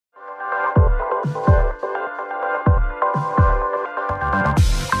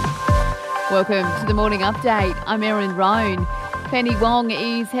Welcome to the Morning Update. I'm Erin Roan. Penny Wong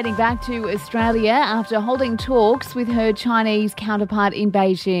is heading back to Australia after holding talks with her Chinese counterpart in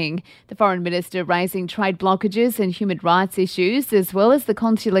Beijing. The Foreign Minister raising trade blockages and human rights issues, as well as the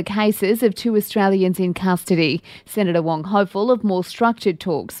consular cases of 2 Australians in custody. Senator Wong hopeful of more structured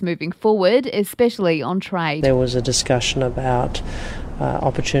talks moving forward, especially on trade. There was a discussion about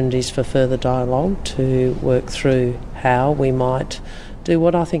opportunities for further dialogue to work through how we might do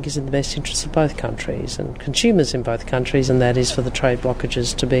what I think is in the best interests of both countries and consumers in both countries, and that is for the trade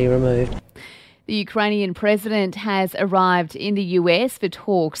blockages to be removed. The Ukrainian president has arrived in the US for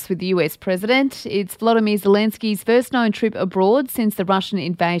talks with the US president. It's Volodymyr Zelensky's first known trip abroad since the Russian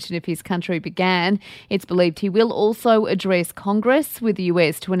invasion of his country began. It's believed he will also address Congress with the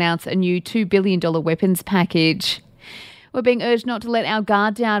US to announce a new $2 billion weapons package. We're being urged not to let our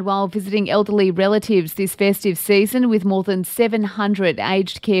guard down while visiting elderly relatives this festive season, with more than 700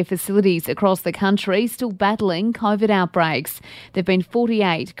 aged care facilities across the country still battling COVID outbreaks. There have been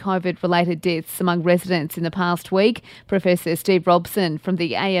 48 COVID-related deaths among residents in the past week. Professor Steve Robson from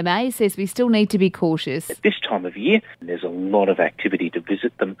the AMA says we still need to be cautious. At this time of year, there's a lot of activity to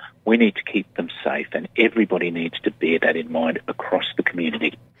visit them. We need to keep them safe, and everybody needs to bear that in mind across the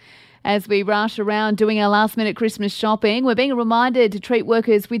community. As we rush around doing our last-minute Christmas shopping, we're being reminded to treat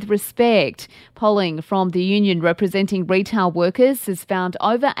workers with respect. Polling from the union representing retail workers has found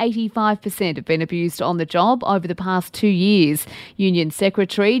over 85% have been abused on the job over the past 2 years. Union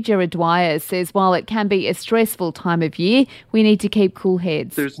Secretary Gerard Dwyer says while it can be a stressful time of year, we need to keep cool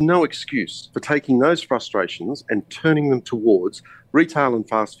heads. There's no excuse for taking those frustrations and turning them towards retail and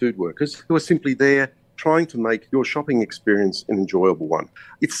fast food workers who are simply there trying to make your shopping experience an enjoyable one.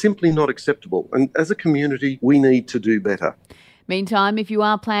 It's simply not acceptable, and as a community, we need to do better. Meantime, if you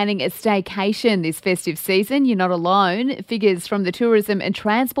are planning a staycation this festive season, you're not alone. Figures from the Tourism and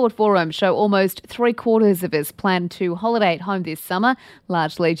Transport Forum show almost 3/4 of us plan to holiday at home this summer,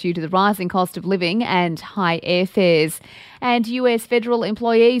 largely due to the rising cost of living and high airfares. And US federal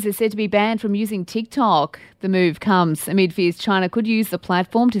employees are said to be banned from using TikTok. The move comes amid fears China could use the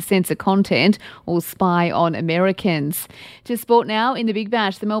platform to censor content or spy on Americans. To sport now, in the Big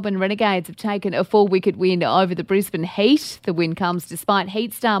Bash, the Melbourne Renegades have taken a 4-wicket win over the Brisbane Heat. The win comes despite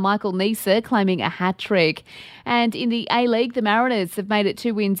Heat star Michael Neser claiming a hat-trick. And in the A-League, the Mariners have made it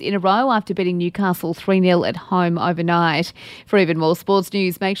 2 wins in a row after beating Newcastle 3-0 at home overnight. For even more sports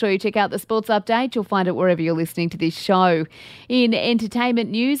news, make sure you check out the Sports Update. You'll find it wherever you're listening to this show. In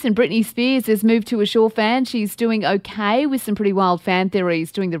entertainment news, and Britney Spears has moved to a Shore fan. She's doing okay, with some pretty wild fan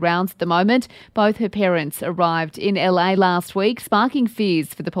theories doing the rounds at the moment. Both her parents arrived in LA last week, sparking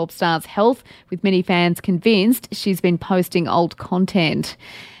fears for the pop star's health, with many fans convinced she's been posting old content.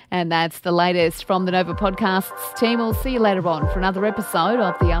 And that's the latest from the Nova Podcasts team. We'll see you later on for another episode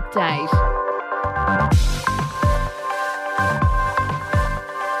of The Update.